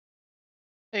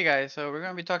Hey guys, so we're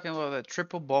gonna be talking about the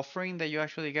triple buffering that you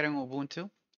actually get in Ubuntu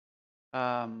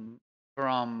um,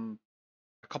 from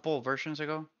a couple of versions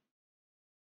ago,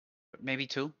 maybe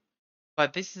two.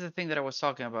 But this is the thing that I was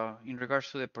talking about in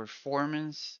regards to the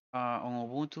performance on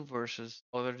Ubuntu versus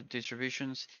other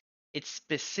distributions. It's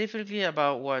specifically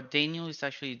about what Daniel is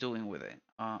actually doing with it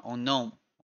on GNOME.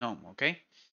 GNOME, okay?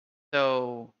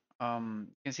 So you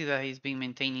can see that he's been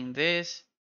maintaining this.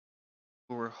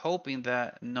 We were hoping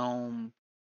that GNOME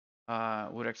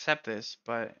would accept this,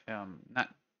 but not.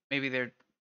 Maybe they're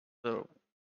little,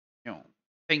 you know,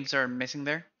 things are missing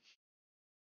there.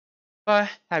 But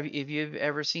if you've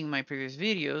ever seen my previous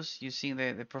videos, you've seen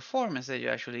the performance that you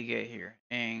actually get here,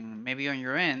 and maybe on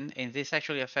your end, and this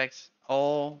actually affects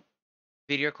all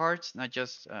video cards, not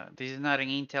just this is not an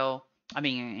Intel. I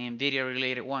mean, an Nvidia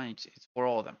related one. It's for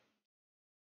all of them,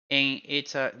 and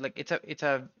it's a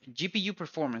GPU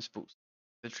performance boost,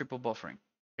 the triple buffering.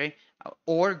 Okay,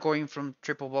 or going from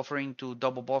triple buffering to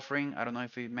double buffering. I don't know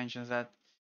if it mentions that,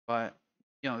 but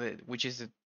which is the,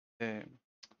 the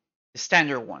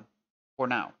standard one for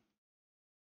now.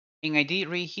 And I did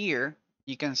read here,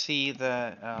 you can see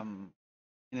the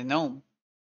in the GNOME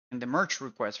in the merge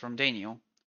request from Daniel,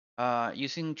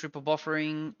 using triple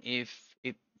buffering if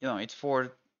it's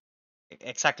for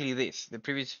exactly this, the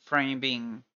previous frame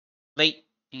being late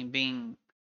in being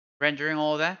rendering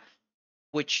all that,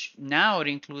 which now it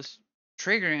includes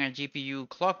triggering a GPU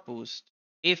clock boost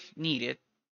if needed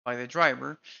by the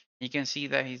driver. You can see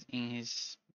that he's in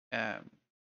his um,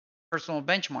 personal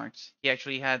benchmarks, he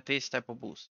actually had this type of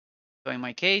boost. So in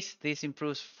my case, this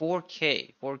improves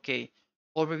 4K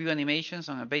overview animations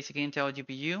on a basic Intel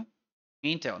GPU,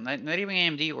 Intel, not even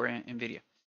AMD or Nvidia,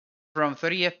 from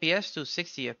 30 FPS to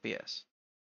 60 FPS.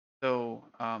 So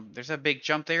there's a big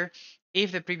jump there.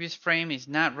 If the previous frame is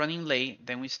not running late,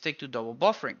 then we stick to double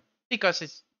buffering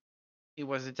because it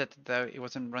was detected that it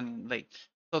wasn't running late.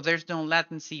 So there's no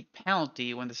latency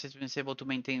penalty when the system is able to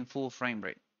maintain full frame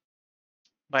rate.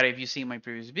 But if you see my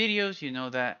previous videos, you know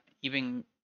that even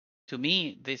to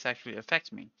me, this actually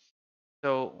affects me.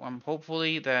 So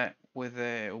hopefully that with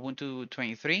the Ubuntu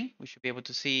 23, we should be able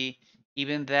to see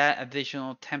even that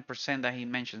additional 10% that he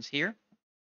mentions here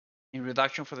in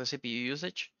reduction for the CPU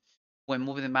usage when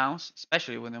moving the mouse,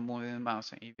 especially when they're moving the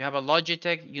mouse. If you have a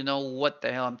Logitech, you know what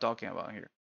the hell I'm talking about here.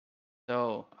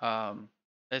 So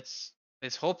let's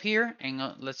let's hope here,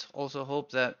 and let's also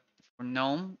hope that for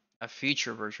GNOME, a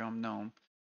future version of GNOME,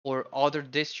 or other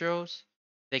distros,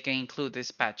 they can include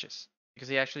these patches because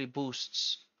it actually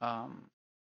boosts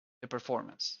the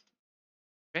performance.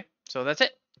 Okay, so that's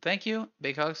it. Thank you,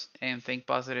 big hugs, and think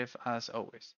positive as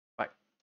always.